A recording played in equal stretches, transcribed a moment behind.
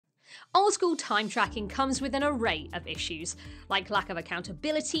Old school time tracking comes with an array of issues, like lack of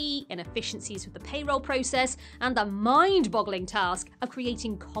accountability, inefficiencies with the payroll process, and the mind-boggling task of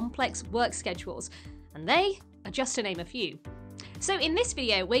creating complex work schedules. And they are just to name a few. So in this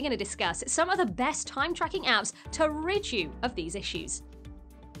video, we're going to discuss some of the best time tracking apps to rid you of these issues.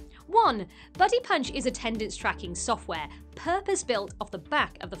 1. Buddy Punch is attendance tracking software, purpose-built off the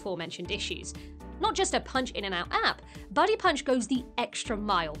back of the aforementioned issues. Not just a punch in and out app, Buddy Punch goes the extra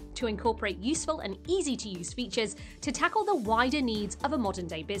mile to incorporate useful and easy-to-use features to tackle the wider needs of a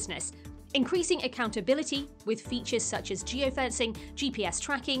modern-day business, increasing accountability with features such as geofencing, GPS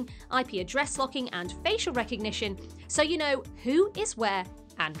tracking, IP address locking, and facial recognition, so you know who is where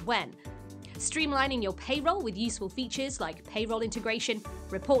and when. Streamlining your payroll with useful features like payroll integration,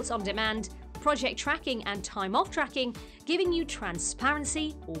 reports on demand, project tracking, and time off tracking, giving you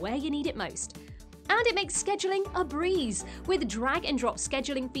transparency where you need it most. And it makes scheduling a breeze with drag and drop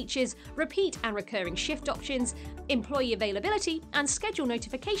scheduling features, repeat and recurring shift options, employee availability, and schedule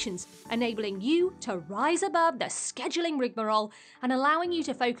notifications, enabling you to rise above the scheduling rigmarole and allowing you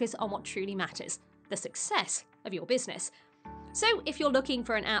to focus on what truly matters, the success of your business. So if you're looking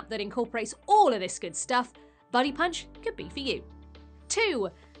for an app that incorporates all of this good stuff, Buddy Punch could be for you. 2.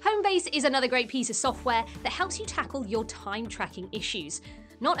 Homebase is another great piece of software that helps you tackle your time tracking issues.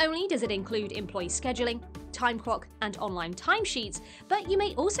 Not only does it include employee scheduling, time clock, and online timesheets, but you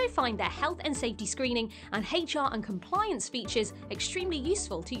may also find their health and safety screening and HR and compliance features extremely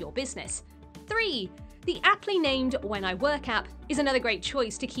useful to your business. 3. The aptly named When I Work app is another great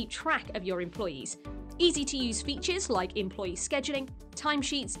choice to keep track of your employees. Easy-to-use features like employee scheduling,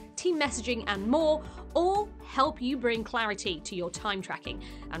 timesheets, team messaging, and more all help you bring clarity to your time tracking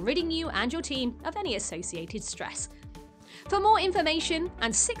and ridding you and your team of any associated stress. For more information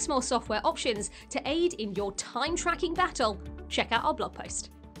and 6 more software options to aid in your time tracking battle, check out our blog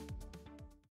post.